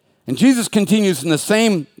 And Jesus continues in the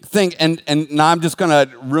same thing, and now I'm just going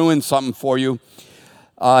to ruin something for you.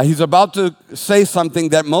 He's about to say something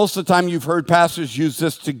that most of the time you've heard pastors use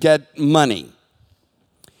this to get money.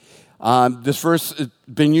 This verse has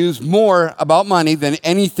been used more about money than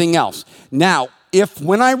anything else. Now, if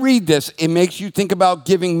when I read this, it makes you think about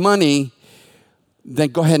giving money, then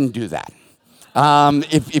go ahead and do that.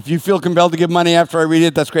 If you feel compelled to give money after I read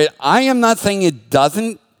it, that's great. I am not saying it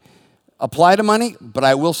doesn't apply to money, but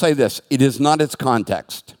I will say this. It is not its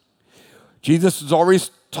context. Jesus has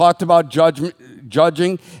always talked about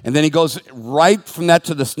judging, and then he goes right from that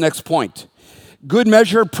to this next point. Good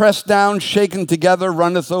measure, pressed down, shaken together,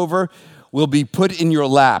 runneth over, will be put in your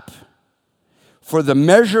lap. For the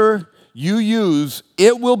measure you use,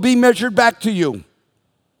 it will be measured back to you.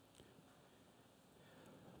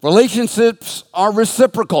 Relationships are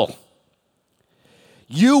reciprocal.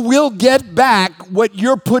 You will get back what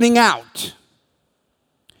you're putting out.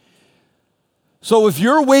 So if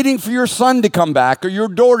you're waiting for your son to come back or your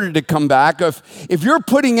daughter to come back, if you're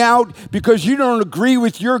putting out because you don't agree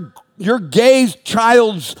with your gay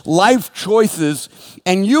child's life choices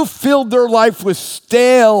and you filled their life with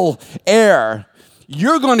stale air,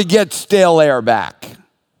 you're going to get stale air back.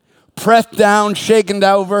 Pressed down, shaken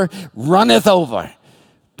over, runneth over.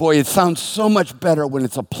 Boy, it sounds so much better when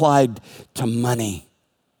it's applied to money.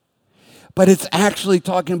 But it's actually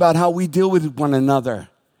talking about how we deal with one another.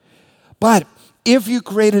 But if you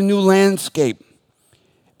create a new landscape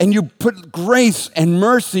and you put grace and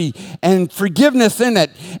mercy and forgiveness in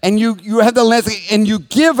it, and you have the landscape and you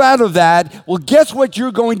give out of that, well, guess what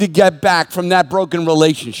you're going to get back from that broken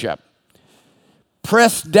relationship?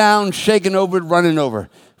 Pressed down, shaken over, running over.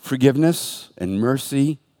 Forgiveness and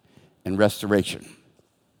mercy and restoration.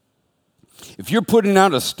 If you're putting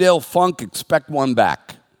out a stale funk, expect one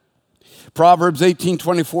back. Proverbs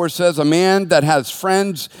 18:24 says, a man that has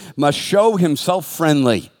friends must show himself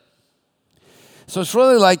friendly. So it's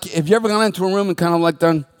really like, have you ever gone into a room and kind of like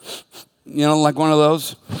done, like one of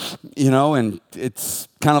those, and it's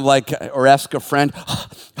kind of like, or ask a friend,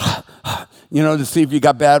 to see if you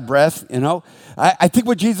got bad breath, I think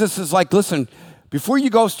what Jesus is like, listen, before you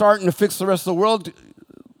go starting to fix the rest of the world,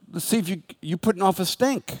 let's see if you're putting off a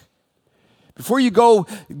stink. Before you go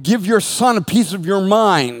give your son a piece of your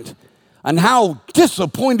mind on how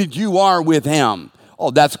disappointed you are with him,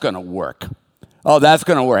 oh, that's going to work. Oh, that's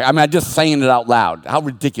going to work. I'm just saying it out loud. How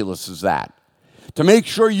ridiculous is that? To make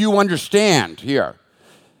sure you understand here,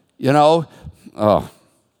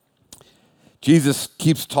 Jesus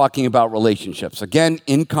keeps talking about relationships. Again,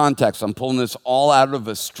 in context, I'm pulling this all out of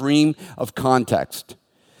a stream of context.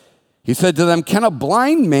 He said to them, can a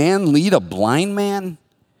blind man lead a blind man?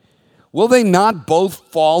 Will they not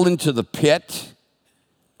both fall into the pit?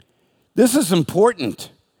 This is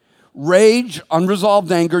important. Rage,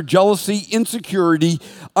 unresolved anger, jealousy, insecurity,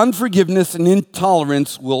 unforgiveness, and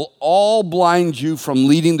intolerance will all blind you from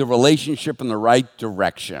leading the relationship in the right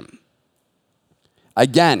direction.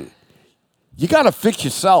 Again, you got to fix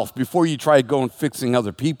yourself before you try going fixing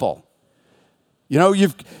other people.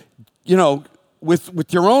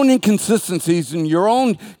 With your own inconsistencies and your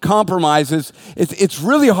own compromises, it's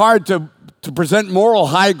really hard to present moral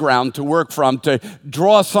high ground to work from, to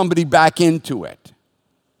draw somebody back into it.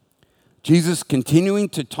 Jesus continuing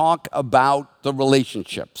to talk about the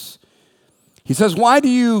relationships. He says, why do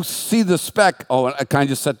you see the speck? Oh, can I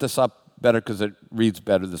just set this up better because it reads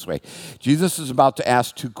better this way? Jesus is about to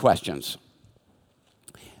ask two questions.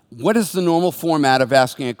 What is the normal format of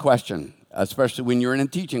asking a question, especially when you're in a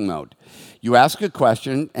teaching mode? You ask a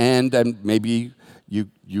question, and then maybe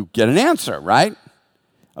you get an answer, right?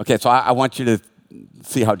 Okay, so I want you to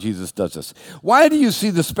see how Jesus does this. Why do you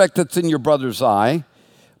see the speck that's in your brother's eye,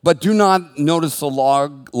 but do not notice the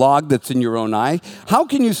log that's in your own eye? How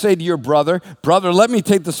can you say to your brother, let me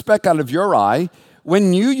take the speck out of your eye,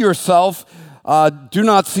 when you yourself do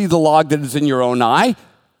not see the log that is in your own eye?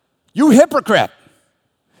 You hypocrite.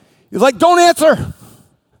 He's like, don't answer.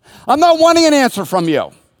 I'm not wanting an answer from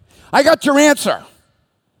you. I got your answer.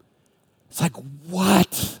 It's like,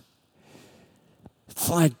 what? It's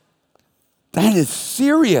like, that is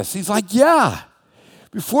serious. He's like, yeah.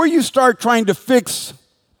 Before you start trying to fix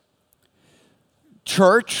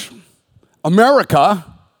church, America,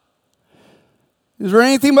 is there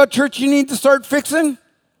anything about church you need to start fixing?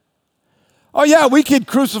 Oh yeah, we could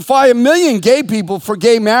crucify 1 million gay people for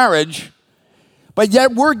gay marriage, but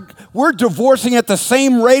yet we're divorcing at the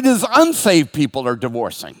same rate as unsaved people are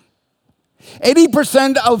divorcing.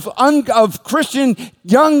 80% of Christian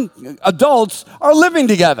young adults are living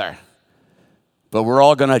together. But we're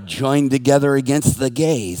all going to join together against the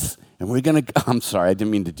gays. And we're going to, I'm sorry, I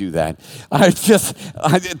didn't mean to do that. I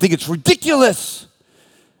think it's ridiculous.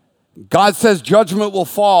 God says judgment will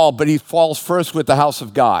fall, but he falls first with the house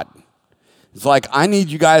of God. It's like, I need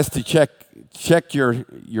you guys to check your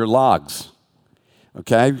logs,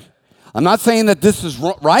 okay? I'm not saying that this is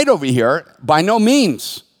right over here, by no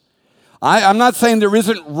means. I'm not saying there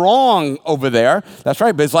isn't wrong over there. That's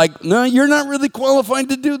right, but it's like, no, you're not really qualified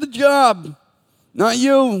to do the job. Not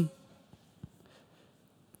you.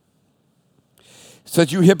 It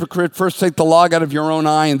says, you hypocrite, first take the log out of your own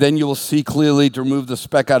eye, and then you will see clearly to remove the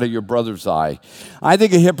speck out of your brother's eye. I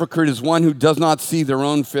think a hypocrite is one who does not see their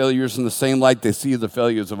own failures in the same light they see the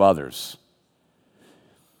failures of others.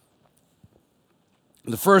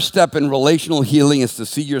 The first step in relational healing is to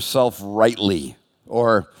see yourself rightly,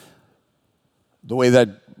 or the way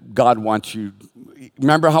that God wants you.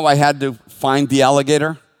 Remember how I had to find the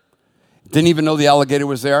alligator? Didn't even know the alligator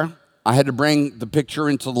was there. I had to bring the picture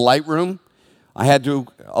into the Lightroom. I had to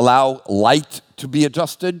allow light to be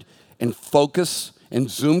adjusted and focus and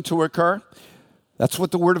zoom to occur. That's what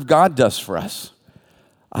the Word of God does for us.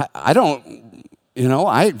 I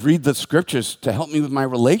read the scriptures to help me with my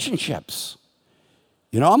relationships.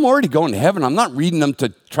 I'm already going to heaven. I'm not reading them to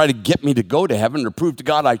try to get me to go to heaven or prove to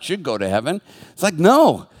God I should go to heaven. It's like,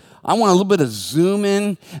 no. I want a little bit of zoom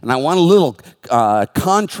in, and I want a little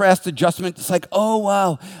contrast adjustment. It's like, oh,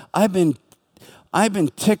 wow, I've been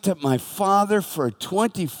ticked at my father for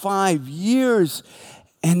 25 years,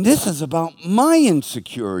 and this is about my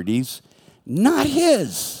insecurities, not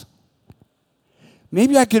his.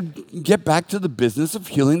 Maybe I could get back to the business of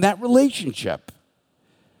healing that relationship.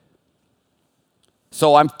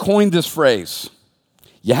 So I've coined this phrase.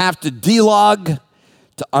 You have to delog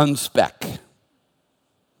to unspec.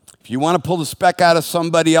 If you want to pull the speck out of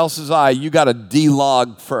somebody else's eye, you got to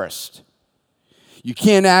delog first. You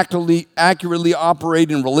can't accurately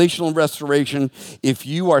operate in relational restoration if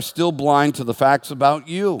you are still blind to the facts about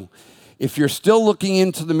you. if you're still looking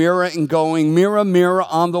into the mirror and going, mirror, mirror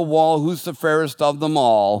on the wall, who's the fairest of them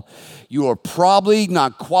all, you are probably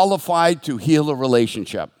not qualified to heal a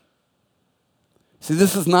relationship. See,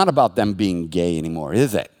 this is not about them being gay anymore,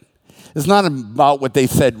 is it? It's not about what they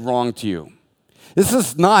said wrong to you. This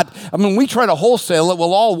is not, we try to wholesale it.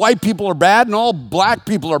 Well, all white people are bad and all black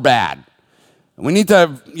people are bad. We need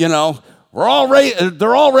to, they're all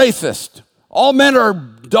racist. All men are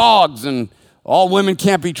dogs and all women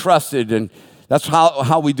can't be trusted. And that's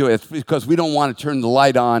how we do it. It's because we don't want to turn the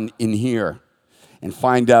light on in here and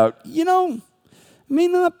find out, it may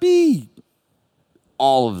not be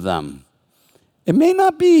all of them. It may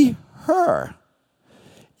not be her.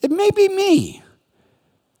 It may be me.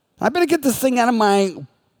 I better get this thing out of my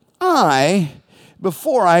eye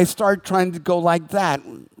before I start trying to go like that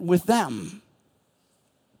with them.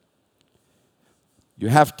 You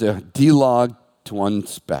have to delog to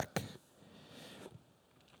unspec.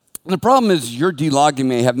 And the problem is your delogging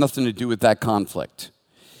may have nothing to do with that conflict.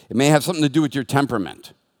 It may have something to do with your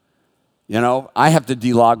temperament. I have to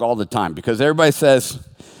delog all the time because everybody says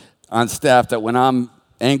on staff that when I'm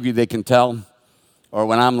angry, they can tell, or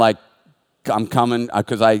when I'm like, I'm coming,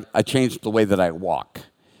 because I changed the way that I walk,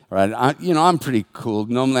 right? I'm pretty cool.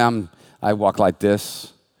 Normally I walk like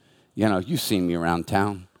this. You've seen me around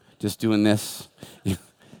town, just doing this,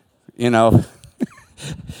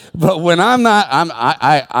 But when I'm not,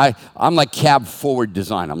 I'm like cab forward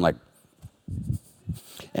design. I'm like,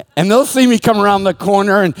 and they'll see me come around the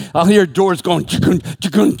corner and I'll hear doors going, chukun,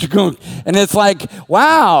 chukun, chukun. And it's like,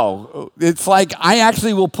 wow. It's like I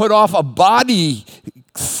actually will put off a body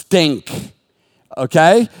stink,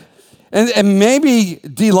 okay? And maybe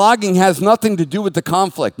delogging has nothing to do with the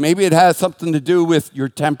conflict. Maybe it has something to do with your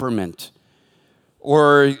temperament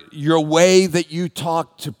or your way that you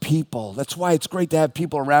talk to people. That's why it's great to have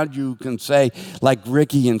people around you who can say, like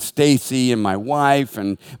Ricky and Stacy and my wife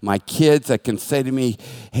and my kids that can say to me,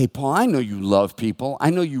 hey, Paul, I know you love people.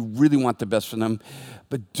 I know you really want the best for them.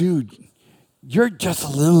 But, dude, you're just a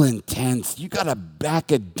little intense. You got to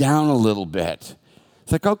back it down a little bit.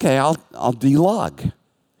 It's like, okay, I'll delog.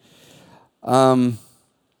 I'm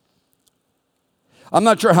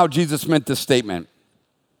not sure how Jesus meant this statement.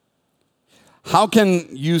 How can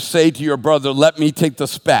you say to your brother, let me take the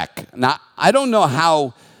speck? Now, I don't know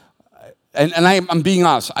how, and I'm being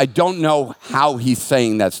honest, I don't know how he's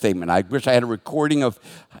saying that statement. I wish I had a recording of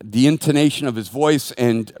the intonation of his voice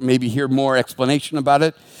and maybe hear more explanation about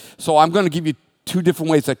it. So I'm going to give you two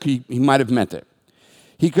different ways that he might have meant it.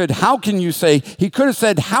 He could have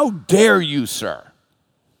said, how dare you, sir?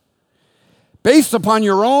 Based upon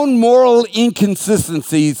your own moral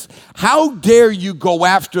inconsistencies, how dare you go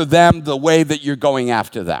after them the way that you're going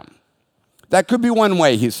after them? That could be one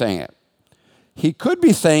way he's saying it. He could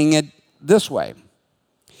be saying it this way.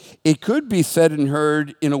 It could be said and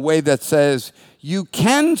heard in a way that says, you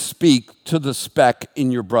can speak to the speck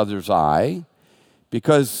in your brother's eye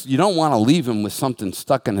because you don't want to leave him with something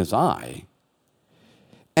stuck in his eye.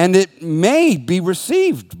 And it may be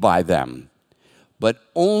received by them, but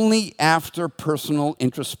only after personal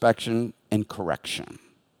introspection and correction.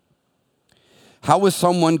 How is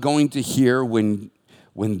someone going to hear when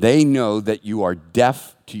they know that you are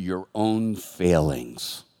deaf to your own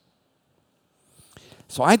failings?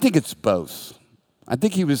 So I think it's both. I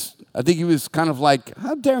think he was kind of like,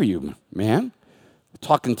 how dare you, man?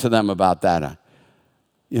 Talking to them about that,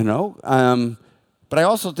 But I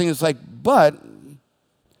also think it's like, but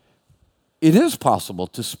it is possible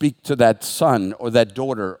to speak to that son or that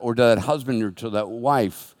daughter or to that husband or to that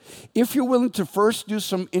wife if you're willing to first do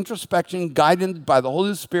some introspection guided by the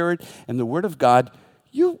Holy Spirit and the Word of God.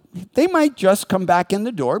 They might just come back in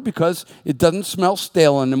the door because it doesn't smell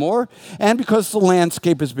stale anymore and because the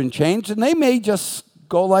landscape has been changed, and they may just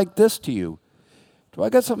go like this to you. Do I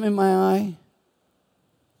got something in my eye?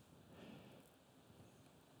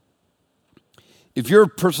 If your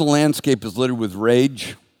personal landscape is littered with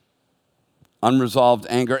rage, unresolved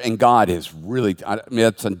anger, and God is really,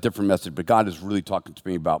 that's a different message, but God is really talking to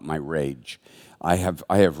me about my rage. I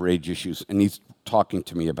have rage issues, and he's talking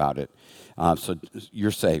to me about it. So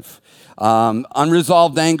you're safe.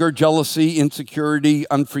 Unresolved anger, jealousy, insecurity,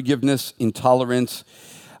 unforgiveness, intolerance.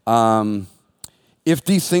 If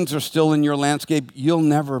these things are still in your landscape, you'll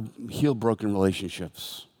never heal broken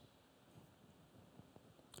relationships.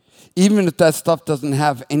 Even if that stuff doesn't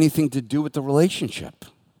have anything to do with the relationship.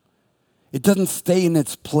 It doesn't stay in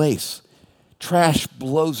its place. Trash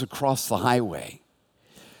blows across the highway.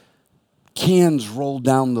 Cans roll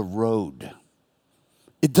down the road.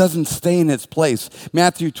 It doesn't stay in its place.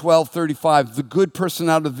 Matthew 12:35, the good person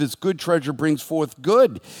out of his good treasure brings forth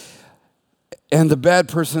good. And the bad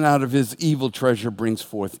person out of his evil treasure brings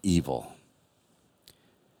forth evil.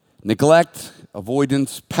 Neglect,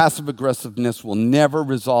 avoidance, passive aggressiveness will never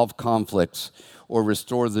resolve conflicts or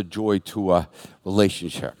restore the joy to a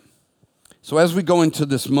relationship. So as we go into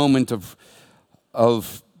this moment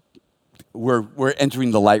of we're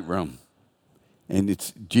entering the light room, and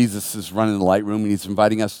it's Jesus is running the light room, and he's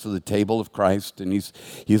inviting us to the table of Christ, and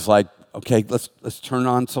he's like, okay, let's turn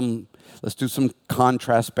on let's do some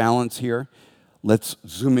contrast balance here. Let's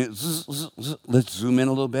zoom in. Let's zoom in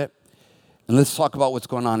a little bit, and let's talk about what's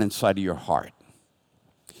going on inside of your heart.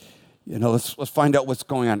 Let's find out what's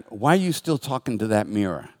going on. Why are you still talking to that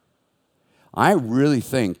mirror? I really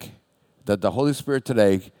think that the Holy Spirit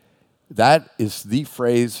today, that is the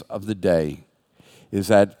phrase of the day, is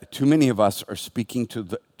that too many of us are speaking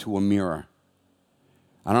to a mirror.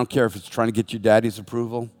 I don't care if it's trying to get your daddy's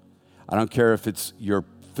approval. I don't care if it's your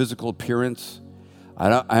physical appearance.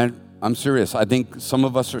 I'm serious. I think some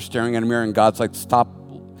of us are staring at a mirror and God's like, stop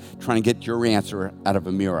trying to get your answer out of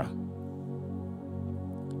a mirror.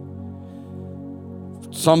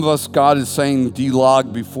 Some of us, God is saying,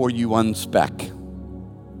 delog before you unspec.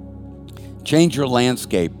 Change your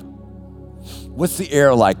landscape. What's the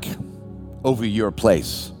air like over your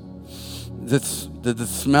place? Does it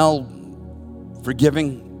smell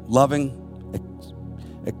forgiving, loving,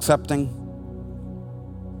 accepting?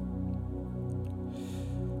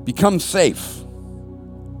 Become safe.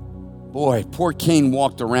 Boy, poor Cain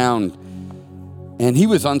walked around and he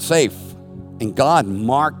was unsafe, and God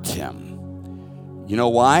marked him. You know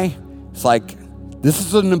why? It's like, this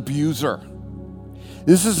is an abuser.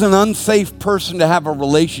 This is an unsafe person to have a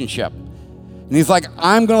relationship. And he's like,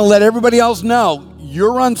 I'm going to let everybody else know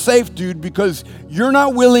you're unsafe, dude, because you're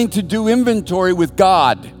not willing to do inventory with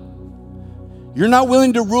God. You're not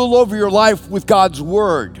willing to rule over your life with God's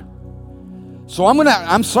word. So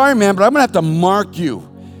I'm sorry, man, but I'm going to have to mark you.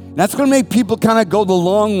 And that's going to make people kind of go the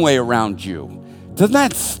long way around you. Doesn't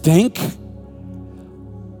that stink?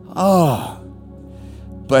 Oh.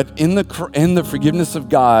 But in the forgiveness of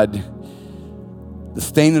God, the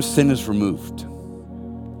stain of sin is removed.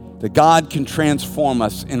 That God can transform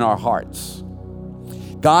us in our hearts.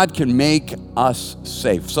 God can make us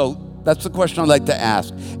safe. So that's the question I'd like to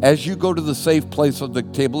ask. As you go to the safe place of the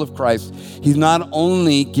table of Christ, he's not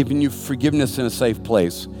only giving you forgiveness in a safe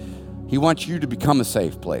place, he wants you to become a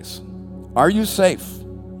safe place. Are you safe?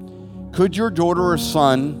 Could your daughter or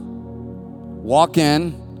son walk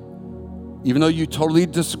in, even though you totally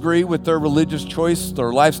disagree with their religious choice,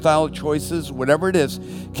 their lifestyle choices, whatever it is,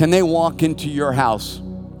 can they walk into your house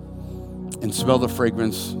and smell the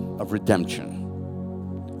fragrance of redemption?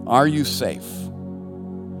 Are you safe?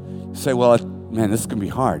 You say, well, man, this is going to be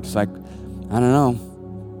hard. It's like, I don't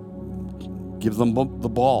know. Give them the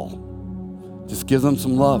ball. Just give them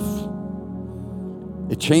some love.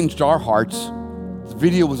 It changed our hearts. The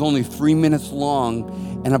video was only 3 minutes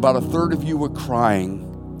long, and about a third of you were crying.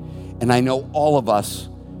 And I know all of us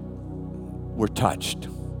were touched.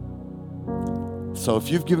 So if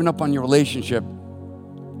you've given up on your relationship,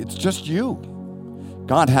 it's just you.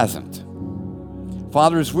 God hasn't.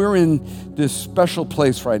 Father, as we're in this special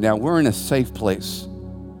place right now, we're in a safe place.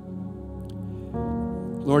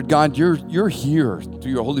 Lord God, you're here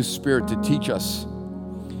through your Holy Spirit to teach us.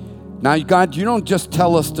 Now, God, you don't just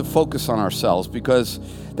tell us to focus on ourselves, because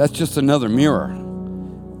that's just another mirror.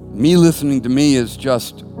 Me listening to me is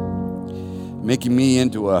just making me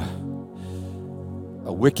into a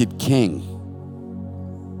wicked king.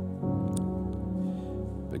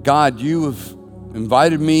 But God, you have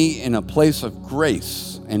invited me in a place of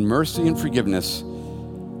grace and mercy and forgiveness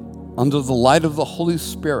under the light of the Holy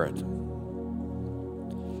Spirit,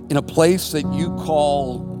 in a place that you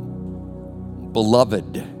call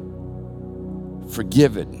beloved,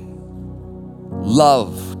 forgiven,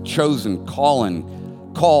 love, chosen,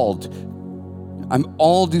 called. I'm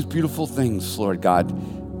all these beautiful things, Lord God.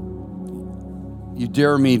 You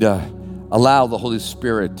dare me to allow the Holy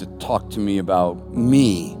Spirit to talk to me about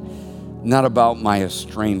me, not about my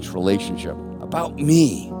estranged relationship, about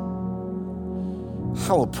me.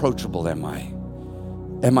 How approachable am I?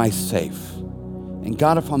 Am I safe? And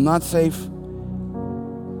God, if I'm not safe,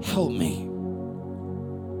 help me.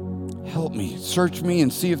 Help me. Search me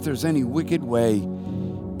and see if there's any wicked way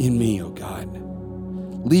in me, oh God.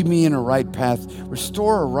 Lead me in a right path.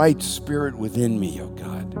 Restore a right spirit within me, oh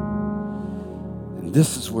God. And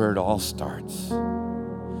this is where it all starts.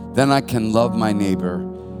 Then I can love my neighbor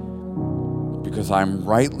because I'm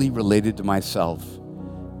rightly related to myself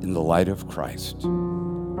in the light of Christ.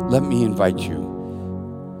 Let me invite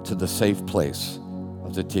you to the safe place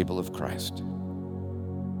of the table of Christ.